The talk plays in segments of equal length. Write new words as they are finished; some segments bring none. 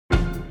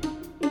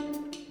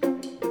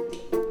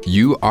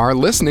You are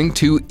listening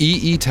to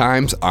EE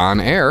Times On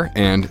Air,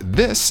 and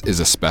this is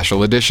a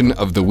special edition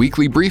of the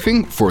weekly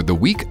briefing for the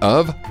week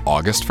of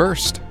August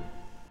 1st.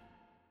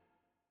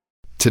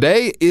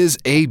 Today is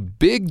a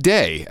big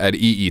day at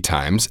EE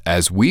Times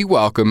as we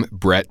welcome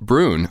Brett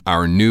Brun,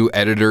 our new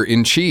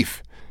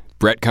editor-in-chief.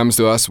 Brett comes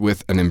to us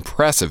with an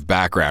impressive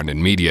background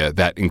in media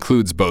that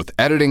includes both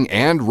editing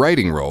and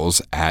writing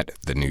roles at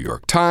The New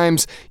York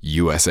Times,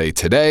 USA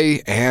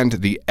Today, and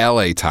the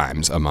LA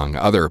Times, among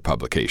other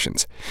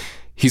publications.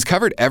 He's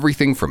covered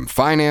everything from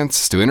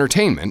finance to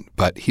entertainment,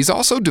 but he's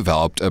also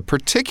developed a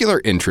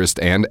particular interest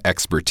and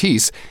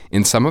expertise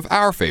in some of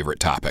our favorite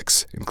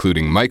topics,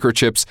 including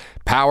microchips,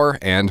 power,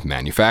 and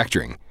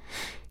manufacturing.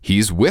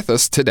 He's with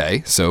us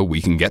today so we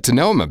can get to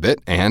know him a bit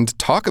and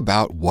talk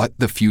about what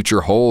the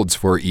future holds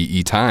for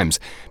EE Times.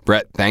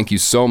 Brett, thank you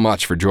so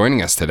much for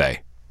joining us today.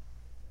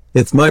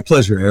 It's my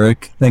pleasure,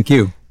 Eric. Thank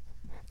you.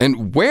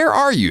 And where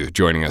are you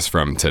joining us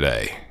from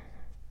today?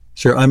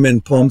 Sure, I'm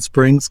in Palm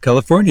Springs,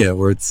 California,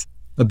 where it's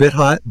a bit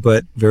hot,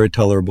 but very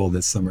tolerable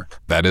this summer.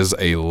 That is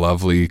a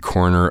lovely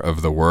corner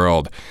of the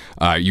world.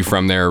 You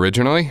from there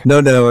originally?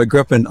 No, I grew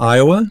up in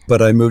Iowa,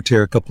 but I moved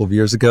here a couple of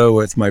years ago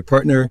with my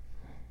partner,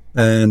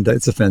 and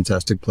it's a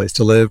fantastic place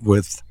to live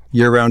with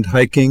year-round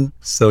hiking,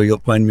 so you'll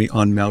find me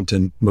on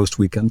mountain most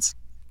weekends.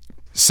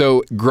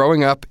 So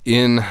growing up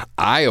in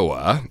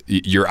Iowa,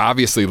 you're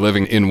obviously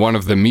living in one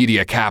of the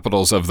media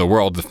capitals of the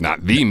world, if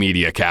not the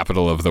media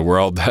capital of the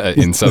world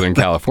in Southern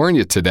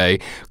California today.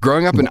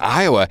 Growing up in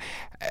Iowa,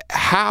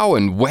 how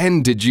and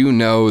when did you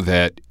know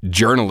that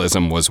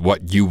journalism was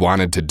what you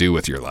wanted to do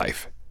with your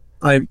life?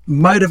 I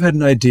might have had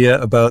an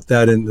idea about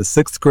that in the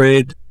 6th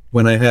grade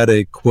when I had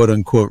a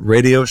quote-unquote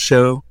radio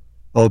show,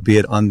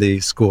 albeit on the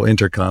school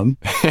intercom.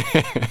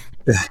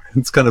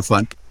 It's kind of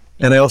fun.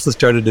 And I also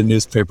started a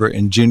newspaper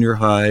in junior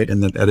high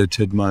and then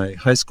edited my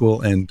high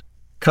school and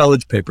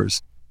college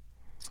papers.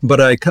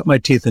 But I cut my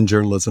teeth in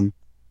journalism,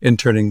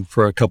 interning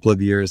for a couple of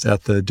years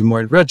at the Des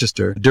Moines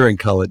Register during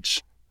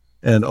college,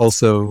 and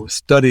also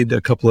studied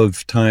a couple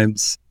of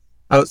times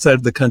outside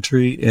of the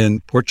country in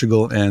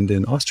Portugal and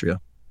in Austria.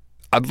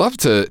 I'd love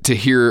to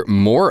hear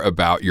more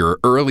about your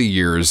early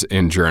years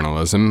in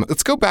journalism.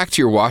 Let's go back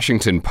to your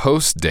Washington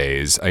Post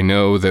days. I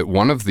know that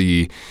one of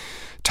the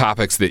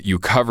topics that you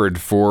covered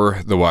for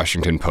the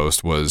Washington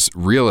Post was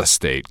real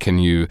estate. Can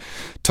you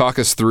talk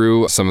us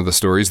through some of the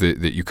stories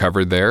that you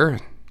covered there?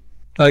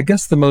 I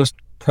guess the most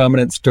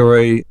prominent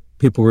story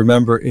people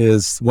remember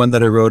is one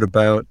that I wrote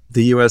about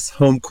the U.S.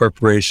 Home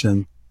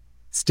Corporation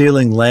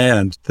stealing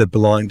land that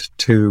belonged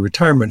to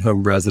retirement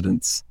home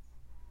residents.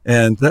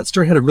 And that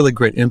story had a really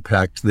great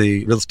impact.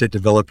 The real estate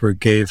developer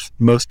gave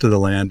most of the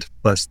land,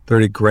 plus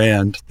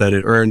 $30,000 that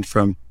it earned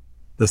from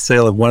the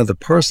sale of one of the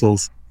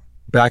parcels,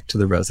 back to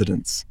the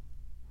residents.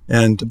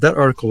 And that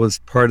article was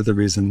part of the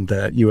reason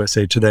that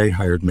USA Today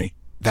hired me.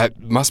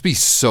 That must be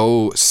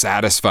so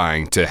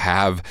satisfying to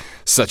have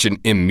such an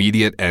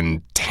immediate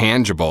and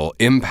tangible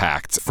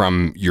impact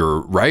from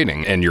your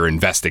writing and your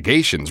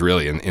investigations,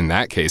 really, in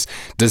that case.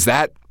 Does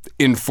that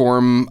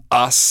inform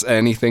us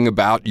anything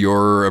about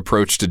your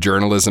approach to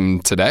journalism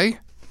today?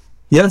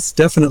 Yes,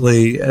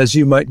 definitely. As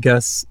you might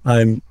guess,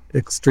 I'm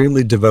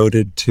extremely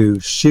devoted to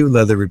shoe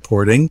leather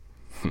reporting.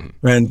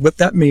 And what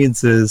that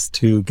means is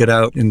to get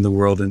out in the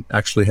world and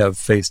actually have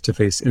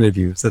face-to-face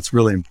interviews. That's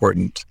really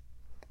important.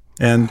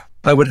 And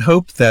I would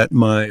hope that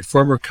my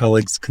former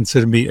colleagues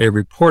consider me a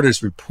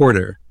reporter's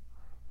reporter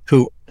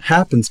who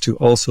happens to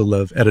also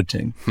love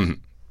editing.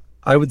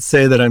 I would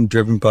say that I'm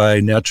driven by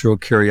natural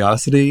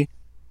curiosity.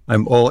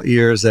 I'm all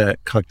ears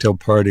at cocktail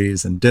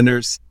parties and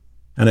dinners,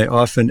 and I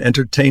often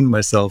entertain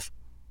myself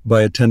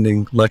by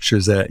attending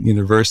lectures at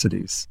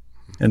universities.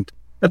 And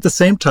at the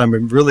same time,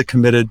 I'm really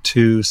committed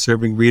to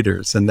serving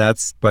readers, and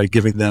that's by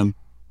giving them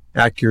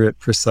accurate,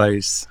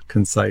 precise,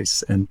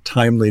 concise, and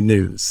timely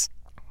news.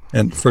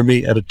 And for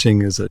me,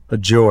 editing is a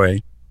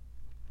joy.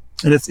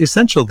 And it's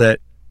essential that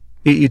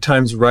EE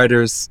Times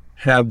writers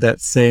have that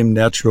same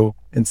natural,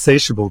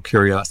 insatiable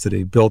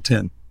curiosity built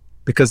in,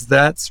 because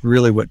that's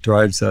really what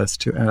drives us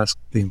to ask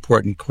the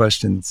important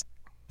questions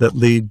that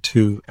lead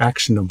to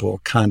actionable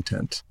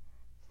content.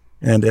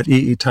 And at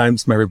EE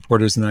Times, my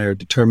reporters and I are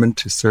determined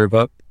to serve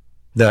up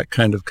that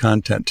kind of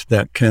content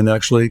that can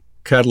actually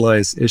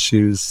catalyze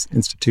issues,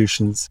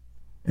 institutions,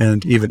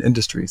 and even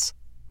industries.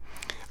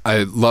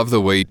 I love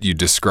the way you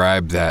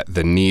describe that,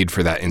 the need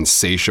for that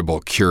insatiable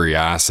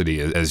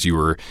curiosity as you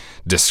were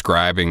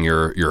describing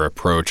your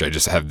approach. I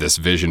just have this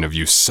vision of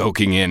you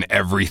soaking in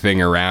everything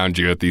around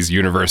you at these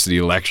university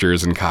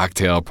lectures and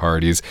cocktail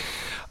parties.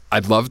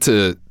 I'd love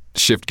to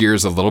shift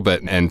gears a little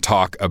bit and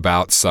talk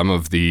about some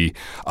of the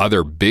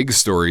other big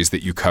stories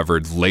that you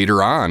covered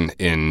later on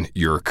in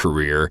your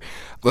career.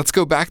 Let's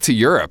go back to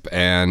Europe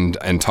and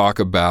talk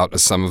about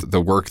some of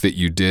the work that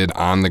you did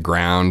on the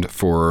ground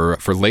for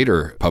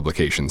later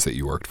publications that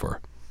you worked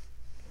for.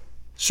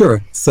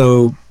 Sure.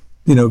 So,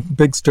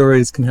 big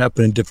stories can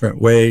happen in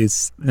different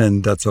ways,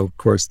 and that's, of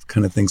course, the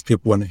kind of things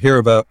people want to hear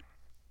about.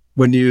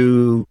 When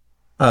you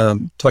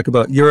talk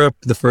about Europe,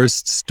 the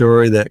first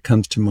story that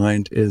comes to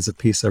mind is a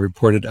piece I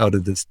reported out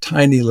of this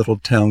tiny little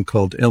town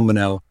called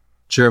Ilmenau,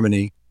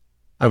 Germany.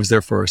 I was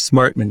there for a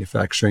Smart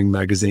Manufacturing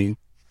magazine.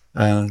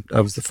 I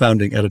was the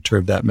founding editor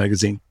of that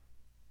magazine.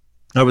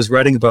 I was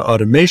writing about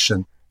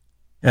automation,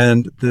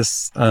 and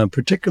this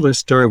particular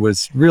story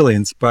was really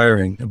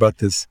inspiring about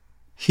this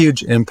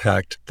huge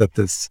impact that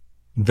this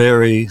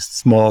very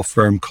small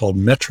firm called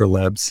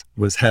Metrolabs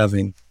was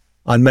having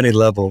on many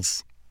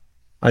levels.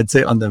 I'd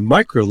say on the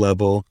micro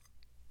level,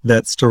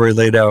 that story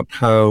laid out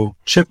how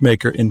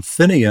chipmaker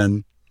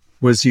Infineon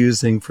was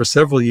using for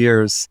several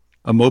years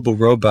a mobile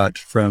robot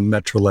from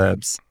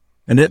Metrolabs,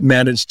 and it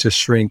managed to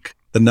shrink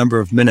the number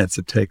of minutes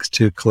it takes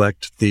to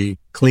collect the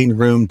clean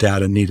room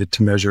data needed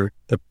to measure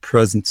the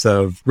presence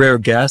of rare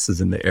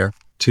gases in the air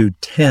to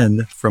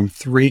 10 from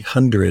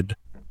 300.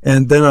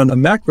 And then on a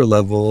macro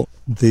level,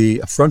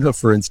 the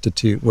Fraunhofer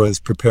Institute was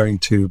preparing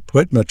to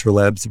put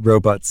Metrolabs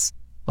robots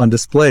on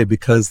display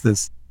because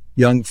this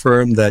young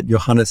firm that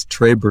Johannes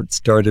Trebert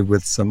started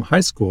with some high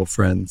school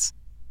friends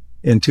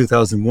in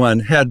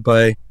 2001 had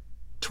by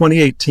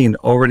 2018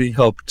 already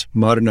helped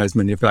modernize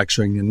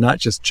manufacturing in not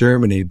just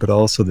Germany, but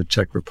also the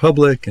Czech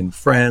Republic and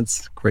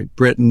France, Great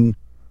Britain,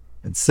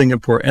 and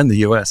Singapore, and the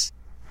US.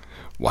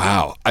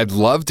 Wow. I'd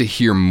love to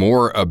hear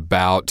more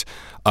about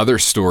other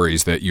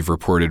stories that you've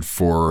reported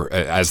for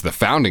as the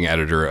founding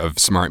editor of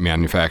Smart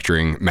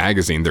Manufacturing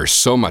magazine. There's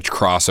so much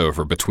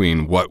crossover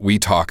between what we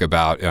talk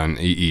about on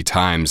EE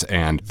Times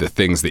and the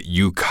things that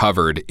you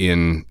covered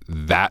in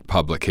that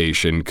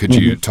publication. Could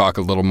you talk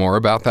a little more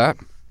about that?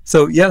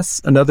 So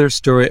yes, another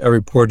story I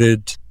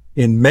reported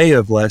in May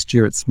of last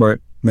year at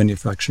Smart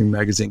Manufacturing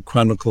magazine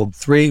chronicled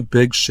 3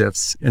 big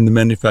shifts in the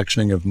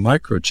manufacturing of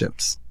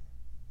microchips.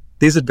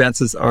 These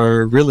advances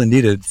are really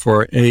needed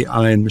for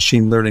AI and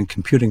machine learning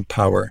computing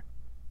power,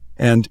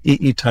 and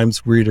EE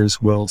Times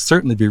readers will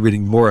certainly be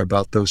reading more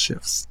about those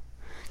shifts.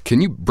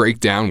 Can you break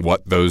down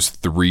what those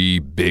 3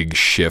 big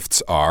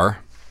shifts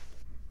are?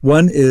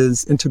 One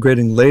is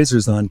integrating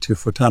lasers onto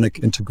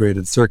photonic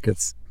integrated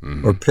circuits,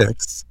 or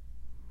PICs.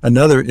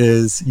 Another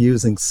is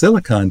using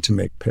silicon to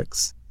make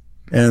PICs.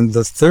 And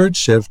the third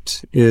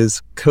shift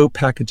is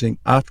co-packaging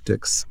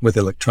optics with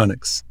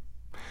electronics.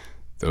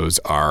 Those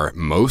are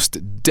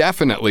most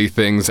definitely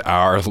things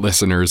our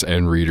listeners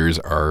and readers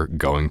are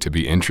going to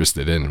be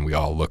interested in, and we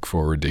all look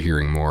forward to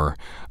hearing more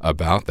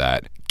about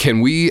that.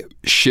 Can we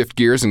shift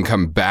gears and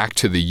come back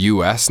to the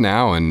U.S.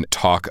 now and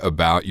talk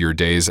about your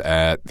days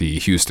at the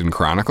Houston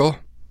Chronicle?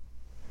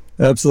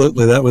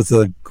 Absolutely. That was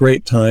a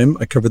great time.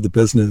 I covered the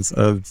business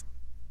of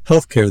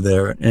healthcare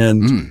there,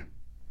 and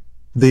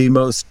the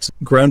most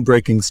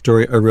groundbreaking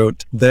story I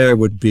wrote there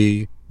would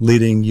be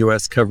leading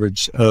U.S.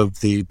 coverage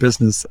of the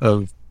business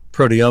of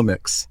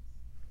proteomics.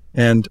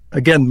 And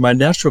again, my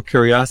natural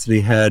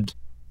curiosity had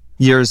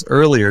years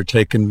earlier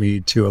taken me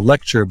to a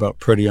lecture about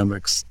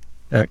proteomics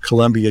at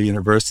Columbia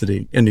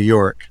University in New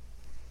York.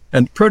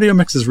 And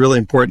proteomics is really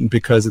important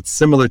because it's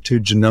similar to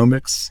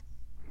genomics.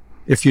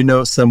 If you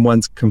know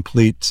someone's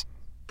complete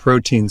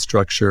protein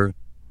structure,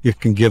 you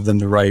can give them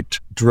the right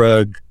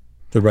drug,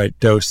 the right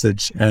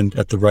dosage, and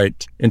at the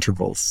right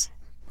intervals.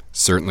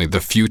 Certainly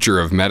the future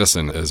of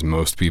medicine, as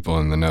most people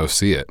in the know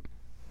see it.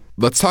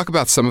 Let's talk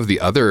about some of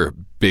the other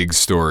big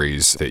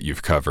stories that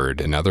you've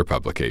covered in other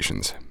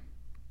publications.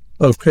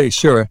 Okay,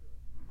 sure.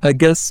 I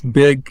guess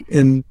big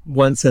in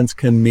one sense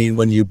can mean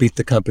when you beat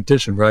the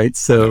competition, right?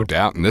 No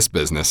doubt in this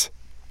business.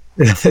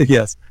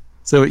 Yes.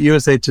 So at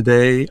USA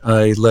Today,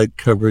 I led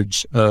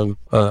coverage of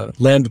a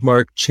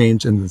landmark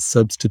change in the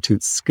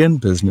substitute skin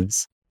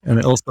business. And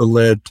I also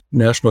led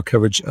national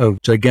coverage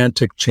of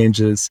gigantic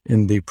changes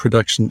in the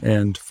production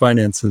and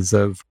finances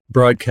of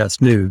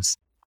broadcast news.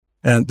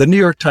 And the New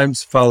York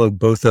Times followed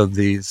both of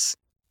these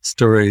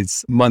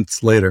stories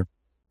months later.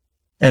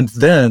 And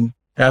then,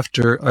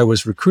 after I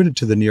was recruited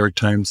to the New York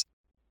Times,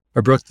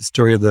 I broke the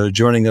story of the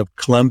joining of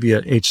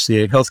Columbia,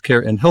 HCA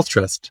Healthcare, and Health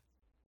Trust.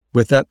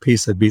 With that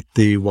piece, I beat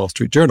the Wall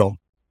Street Journal.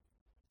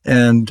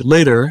 And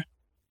later,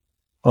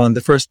 on the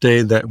first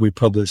day that we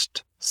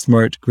published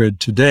Smart Grid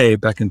Today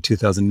back in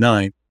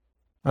 2009,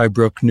 I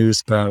broke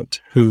news about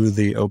who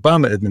the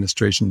Obama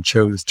administration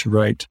chose to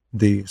write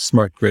the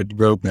Smart Grid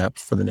roadmap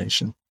for the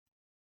nation.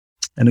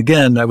 And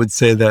again, I would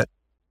say that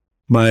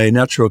my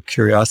natural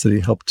curiosity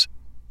helped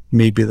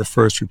me be the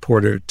first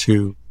reporter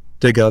to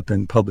dig up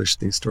and publish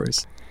these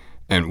stories.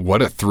 And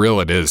what a thrill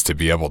it is to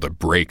be able to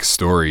break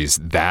stories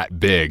that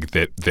big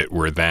that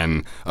were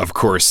then, of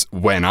course,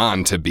 went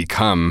on to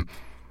become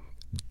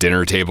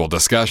dinner table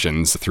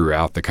discussions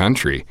throughout the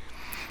country.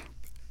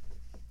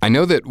 I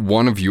know that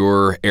one of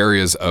your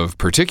areas of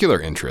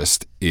particular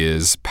interest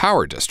is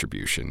power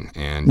distribution,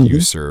 and you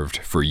served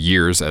for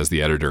years as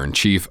the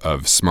editor-in-chief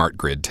of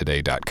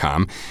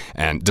smartgridtoday.com.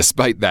 And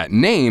despite that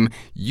name,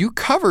 you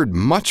covered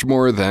much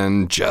more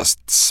than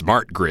just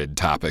smart grid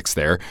topics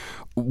there.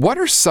 What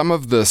are some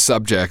of the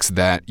subjects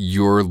that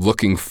you're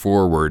looking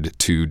forward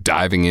to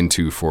diving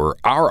into for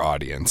our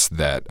audience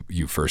that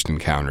you first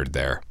encountered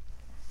there?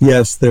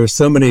 Yes, there are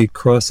so many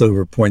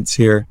crossover points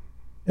here.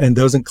 And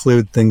those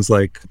include things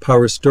like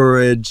power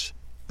storage,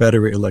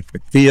 battery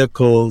electric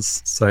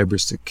vehicles,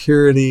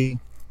 cybersecurity,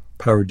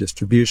 power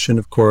distribution,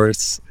 of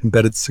course,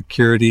 embedded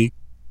security,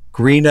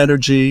 green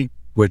energy,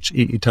 which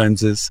EE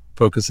Times is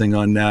focusing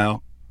on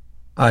now,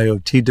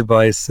 IoT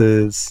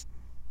devices,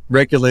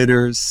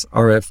 regulators,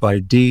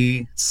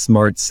 RFID,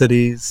 smart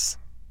cities,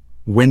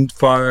 wind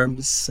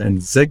farms, and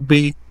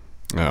Zigbee.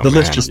 Oh, the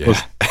list just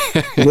goes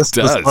the list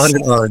goes on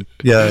and on.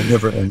 Yeah, it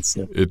never ends.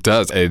 Yeah. It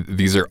does.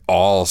 These are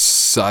all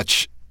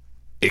such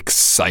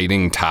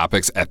exciting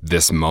topics at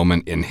this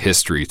moment in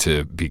history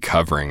to be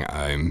covering.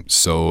 I'm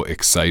so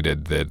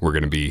excited that we're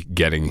going to be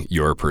getting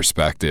your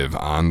perspective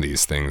on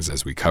these things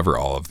as we cover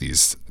all of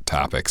these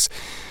topics.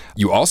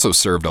 You also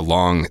served a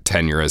long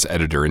tenure as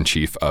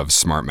editor-in-chief of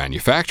Smart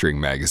Manufacturing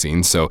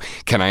magazine. So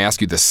can I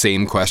ask you the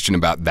same question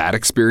about that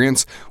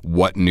experience?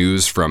 What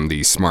news from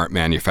the smart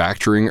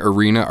manufacturing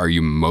arena are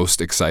you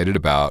most excited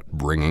about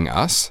bringing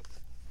us?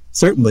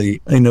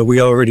 Certainly. I know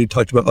we already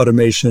talked about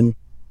automation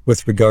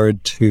with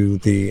regard to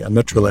the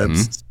Metro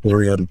Labs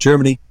story out of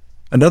Germany.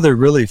 Another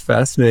really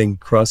fascinating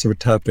crossover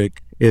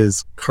topic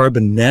is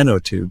carbon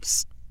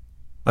nanotubes.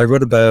 I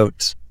wrote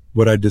about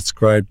what I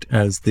described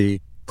as the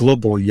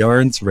global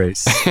yarns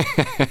race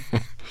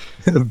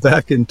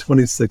back in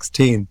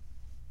 2016.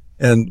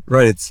 And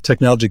it's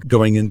technology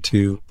going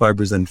into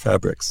fibers and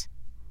fabrics.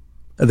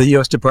 The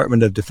U.S.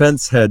 Department of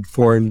Defense had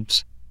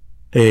formed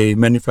a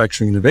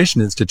Manufacturing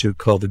Innovation Institute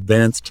called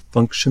Advanced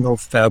Functional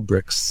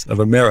Fabrics of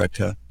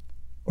America,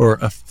 or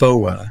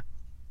AFOA,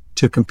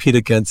 to compete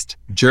against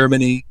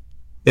Germany,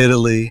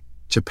 Italy,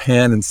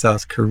 Japan, and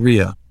South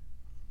Korea.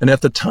 And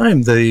at the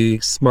time, the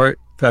smart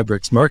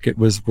fabrics market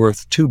was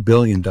worth $2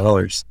 billion.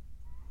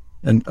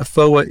 And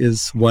AFOA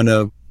is one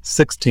of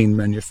 16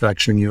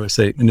 Manufacturing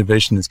USA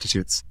Innovation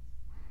Institutes.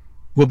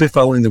 We'll be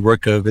following the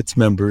work of its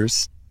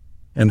members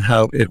and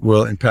how it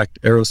will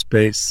impact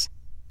aerospace,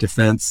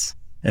 defense,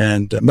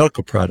 and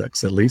medical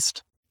products, at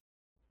least.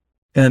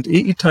 And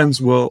EE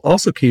Times will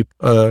also keep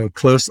a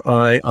close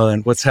eye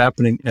on what's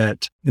happening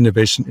at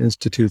innovation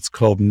institutes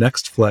called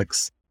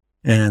NextFlex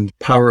and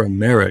Power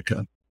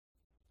America.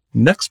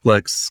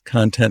 NextFlex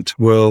content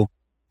will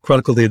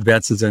chronicle the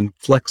advances in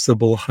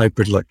flexible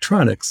hybrid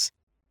electronics.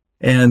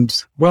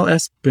 And while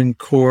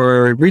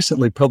AspenCore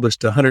recently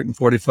published a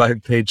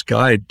 145-page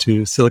guide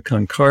to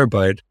silicon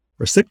carbide,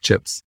 or SiC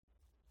chips,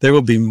 there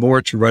will be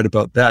more to write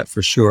about that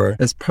for sure,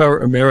 as Power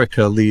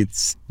America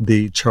leads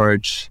the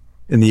charge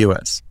in the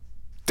U.S.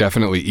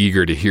 Definitely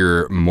eager to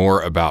hear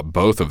more about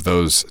both of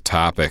those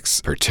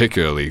topics,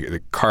 particularly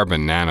the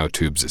carbon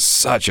nanotubes is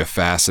such a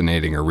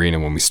fascinating arena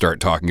when we start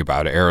talking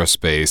about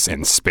aerospace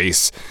and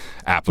space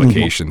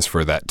applications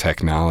for that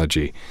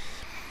technology.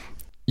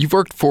 You've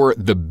worked for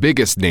the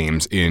biggest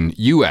names in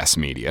U.S.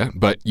 media,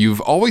 but you've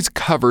always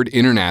covered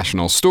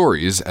international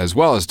stories as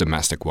well as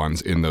domestic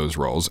ones in those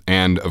roles.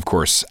 And, of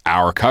course,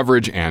 our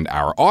coverage and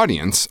our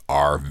audience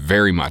are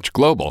very much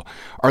global.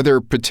 Are there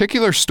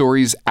particular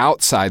stories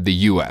outside the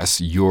U.S.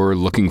 you're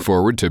looking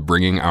forward to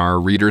bringing our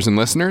readers and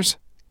listeners?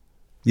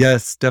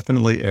 Yes,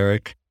 definitely,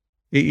 Eric.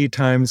 EE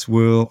Times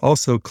will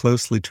also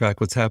closely track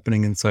what's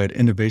happening inside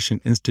innovation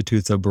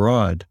institutes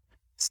abroad,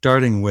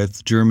 starting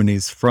with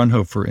Germany's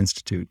Fraunhofer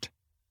Institute.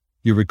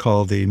 You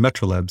recall the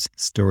Metro Labs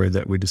story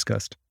that we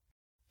discussed.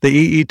 The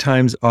EE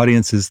Times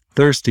audience is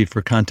thirsty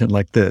for content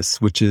like this,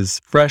 which is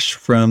fresh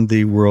from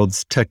the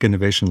world's tech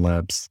innovation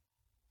labs.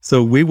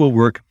 So we will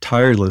work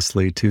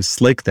tirelessly to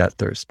slake that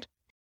thirst.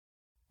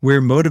 We're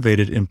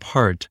motivated in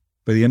part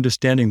by the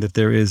understanding that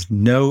there is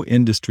no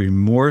industry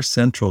more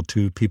central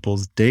to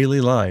people's daily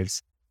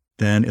lives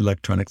than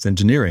electronics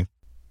engineering.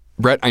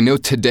 Brett, I know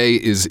today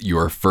is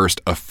your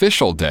first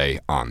official day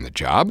on the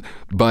job,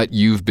 but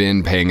you've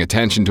been paying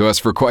attention to us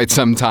for quite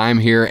some time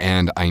here,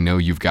 and I know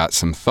you've got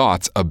some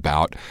thoughts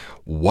about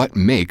what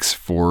makes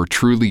for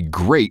truly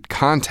great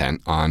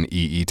content on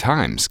EE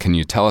Times. Can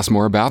you tell us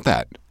more about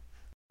that?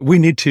 We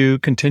need to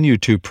continue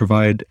to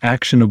provide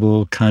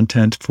actionable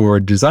content for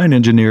design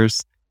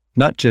engineers,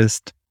 not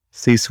just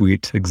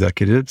C-suite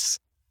executives.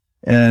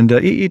 And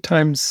EE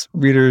Times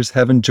readers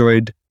have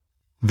enjoyed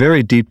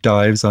very deep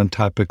dives on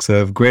topics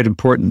of great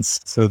importance,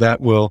 so that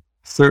will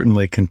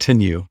certainly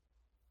continue.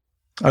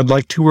 I'd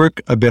like to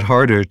work a bit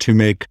harder to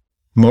make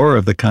more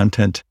of the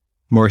content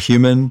more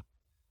human,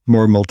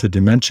 more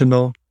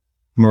multidimensional,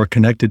 more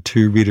connected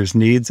to readers'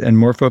 needs, and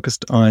more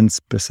focused on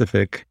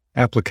specific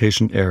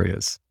application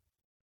areas.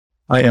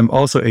 I am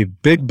also a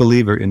big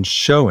believer in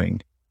showing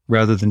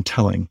rather than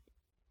telling,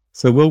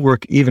 so we'll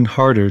work even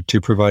harder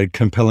to provide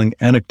compelling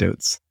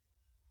anecdotes.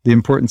 The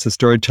importance of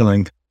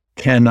storytelling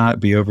cannot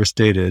be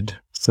overstated,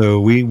 so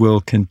we will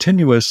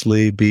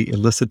continuously be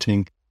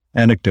eliciting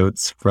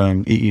anecdotes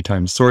from EE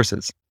Times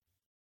sources.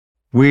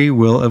 We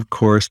will, of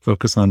course,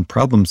 focus on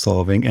problem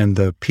solving and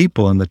the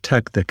people and the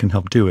tech that can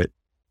help do it,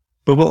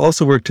 but we'll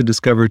also work to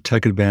discover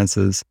tech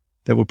advances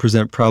that will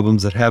present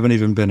problems that haven't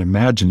even been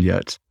imagined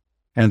yet,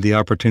 and the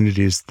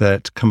opportunities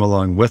that come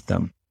along with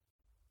them.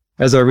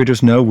 As our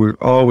readers know, we're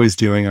always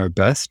doing our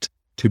best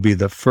to be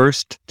the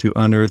first to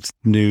unearth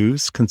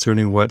news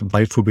concerning what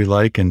life will be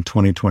like in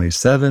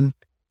 2027,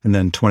 and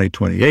then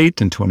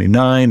 2028 and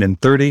 29 and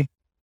 30.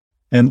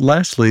 And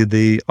lastly,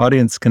 the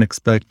audience can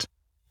expect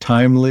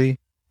timely,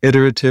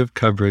 iterative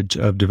coverage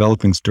of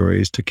developing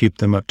stories to keep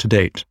them up to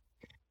date.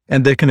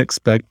 And they can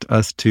expect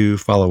us to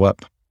follow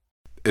up.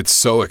 It's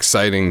so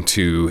exciting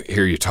to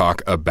hear you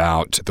talk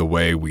about the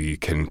way we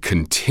can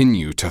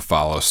continue to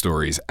follow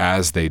stories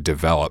as they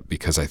develop,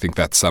 because I think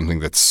that's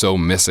something that's so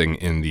missing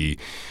in the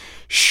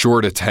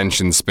short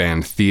attention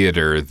span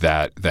theater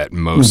that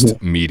most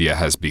media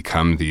has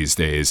become these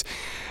days.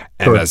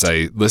 And Correct. As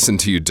I listen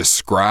to you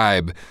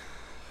describe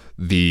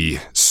the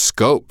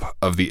scope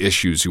of the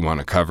issues you want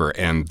to cover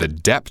and the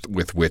depth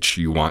with which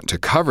you want to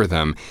cover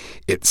them,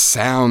 it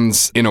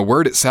sounds, in a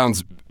word, it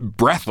sounds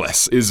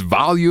breathless. Is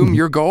volume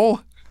your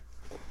goal?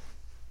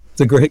 It's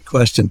a great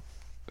question.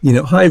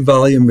 High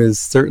volume is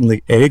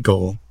certainly a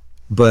goal,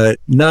 but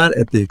not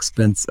at the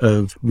expense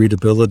of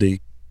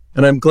readability.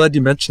 And I'm glad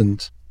you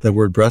mentioned the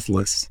word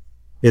breathless.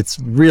 It's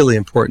really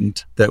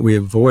important that we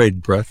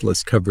avoid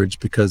breathless coverage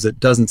because it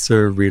doesn't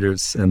serve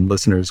readers and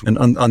listeners. And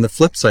on the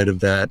flip side of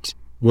that,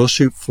 we'll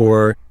shoot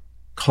for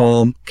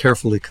calm,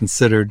 carefully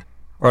considered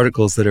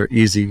articles that are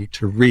easy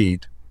to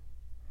read.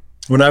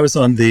 When I was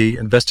on the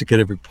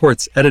investigative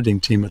reports editing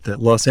team at the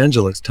Los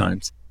Angeles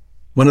Times,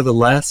 one of the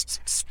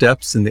last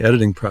steps in the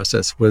editing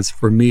process was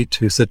for me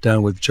to sit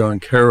down with John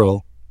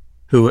Carroll,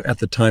 who at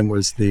the time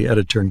was the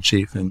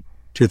editor-in-chief in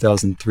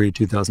 2003,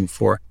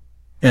 2004,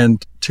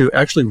 and to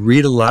actually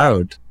read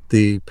aloud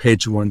the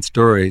page one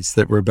stories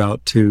that were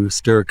about to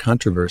stir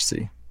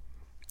controversy.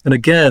 And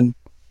again,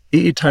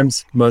 EE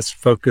Times must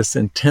focus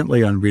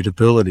intently on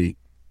readability.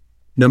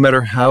 No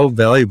matter how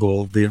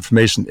valuable the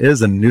information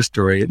is in a news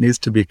story, it needs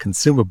to be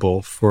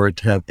consumable for it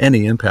to have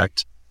any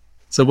impact.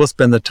 So we'll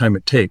spend the time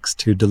it takes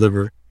to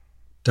deliver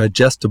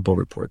digestible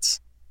reports.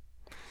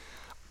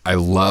 I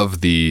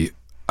love the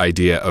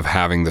idea of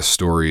having the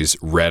stories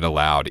read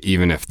aloud,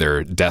 even if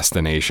their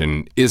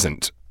destination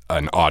isn't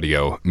an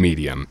audio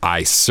medium.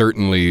 I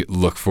certainly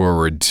look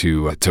forward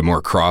to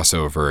more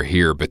crossover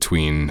here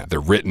between the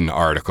written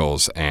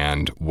articles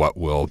and what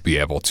we'll be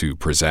able to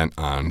present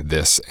on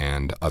this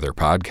and other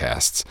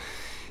podcasts.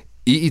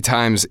 EE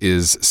Times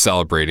is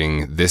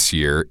celebrating this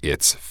year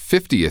its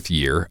 50th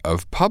year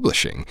of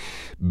publishing.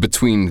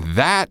 Between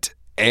that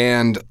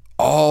and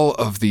all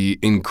of the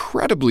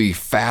incredibly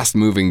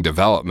fast-moving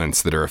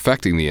developments that are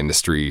affecting the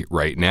industry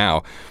right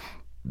now,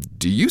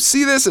 do you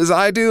see this as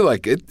I do?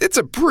 Like, it's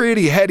a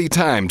pretty heady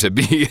time to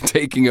be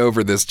taking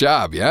over this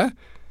job, yeah?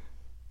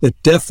 It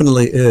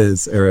definitely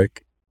is,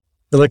 Eric.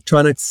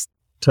 Electronics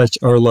touch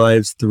our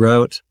lives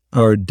throughout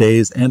our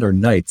days and our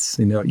nights.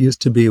 It used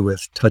to be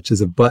with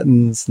touches of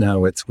buttons.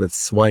 Now it's with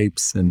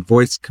swipes and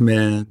voice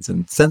commands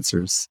and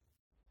sensors.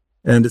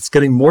 And it's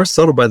getting more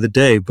subtle by the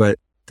day, but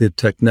the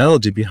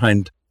technology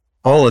behind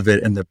all of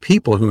it and the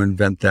people who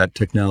invent that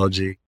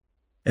technology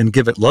and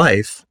give it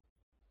life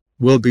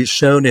will be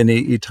shown in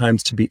EE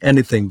Times to be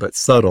anything but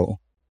subtle.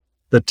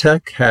 The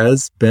tech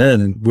has been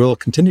and will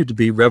continue to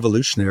be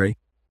revolutionary,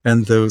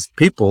 and those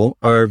people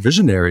are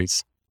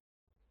visionaries.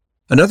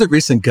 Another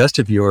recent guest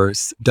of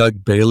yours,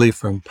 Doug Bailey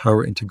from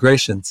Power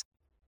Integrations,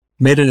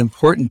 made an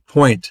important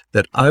point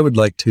that I would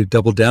like to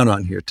double down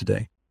on here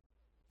today.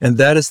 And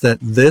that is that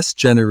this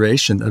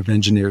generation of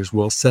engineers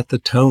will set the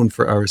tone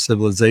for our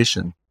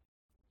civilization.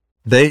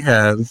 They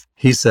have,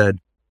 he said,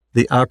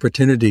 the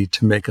opportunity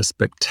to make a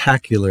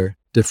spectacular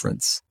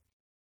difference.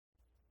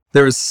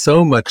 There is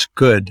so much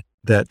good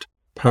that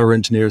power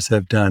engineers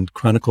have done,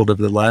 chronicled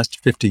over the last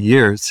 50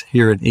 years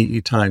here in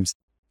EE Times,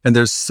 and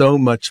there's so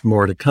much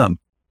more to come.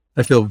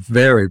 I feel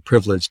very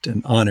privileged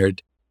and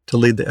honored to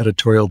lead the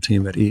editorial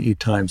team at EE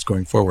Times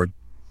going forward.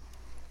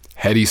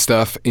 Heady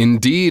stuff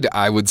indeed,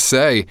 I would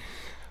say.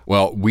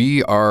 Well,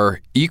 we are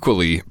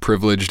equally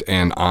privileged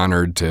and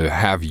honored to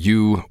have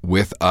you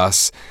with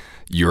us.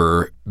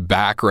 Your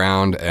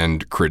background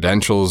and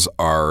credentials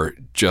are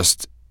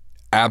just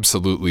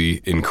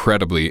absolutely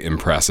incredibly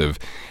impressive,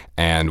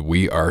 and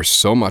we are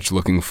so much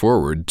looking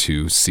forward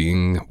to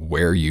seeing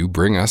where you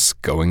bring us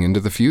going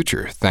into the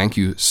future. Thank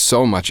you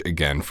so much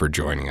again for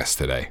joining us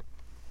today.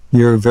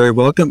 You're very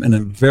welcome, and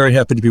I'm very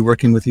happy to be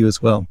working with you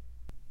as well.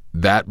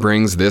 That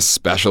brings this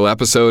special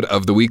episode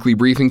of the Weekly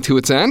Briefing to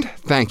its end.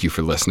 Thank you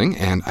for listening,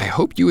 and I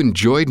hope you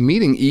enjoyed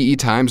meeting EE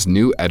Times'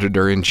 new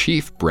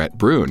editor-in-chief, Brett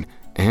Brun.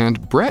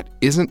 And Brett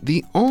isn't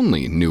the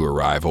only new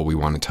arrival we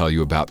want to tell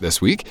you about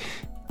this week.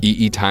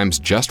 EE Times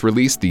just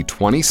released the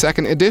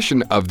 22nd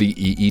edition of the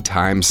EE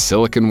Times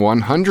Silicon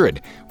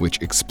 100,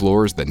 which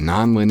explores the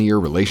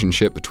nonlinear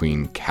relationship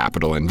between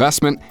capital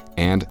investment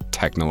and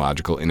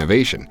technological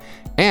innovation,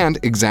 and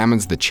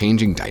examines the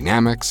changing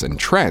dynamics and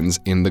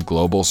trends in the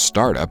global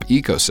startup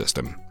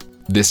ecosystem.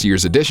 This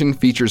year's edition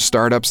features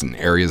startups in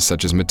areas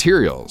such as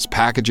materials,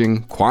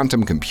 packaging,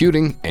 quantum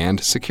computing,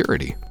 and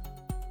security.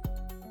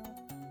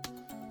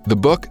 The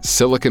book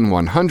Silicon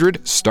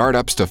 100: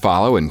 Startups to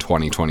Follow in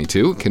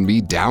 2022 can be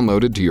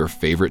downloaded to your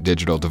favorite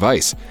digital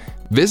device.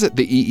 Visit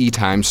the EE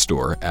Times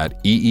store at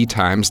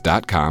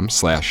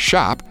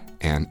eetimes.com/shop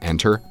and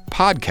enter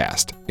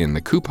podcast in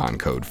the coupon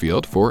code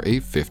field for a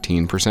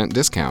 15%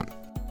 discount.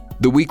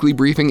 The weekly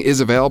briefing is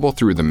available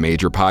through the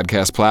major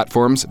podcast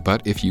platforms,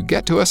 but if you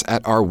get to us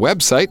at our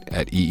website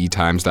at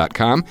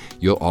eetimes.com,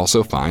 you'll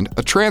also find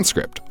a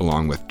transcript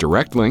along with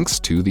direct links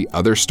to the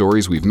other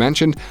stories we've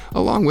mentioned,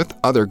 along with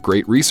other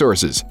great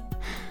resources.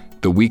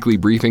 The weekly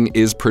briefing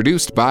is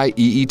produced by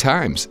EE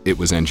Times. It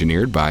was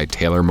engineered by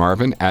Taylor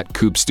Marvin at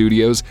Coop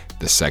Studios.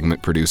 The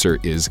segment producer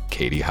is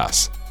Katie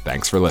Huss.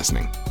 Thanks for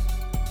listening.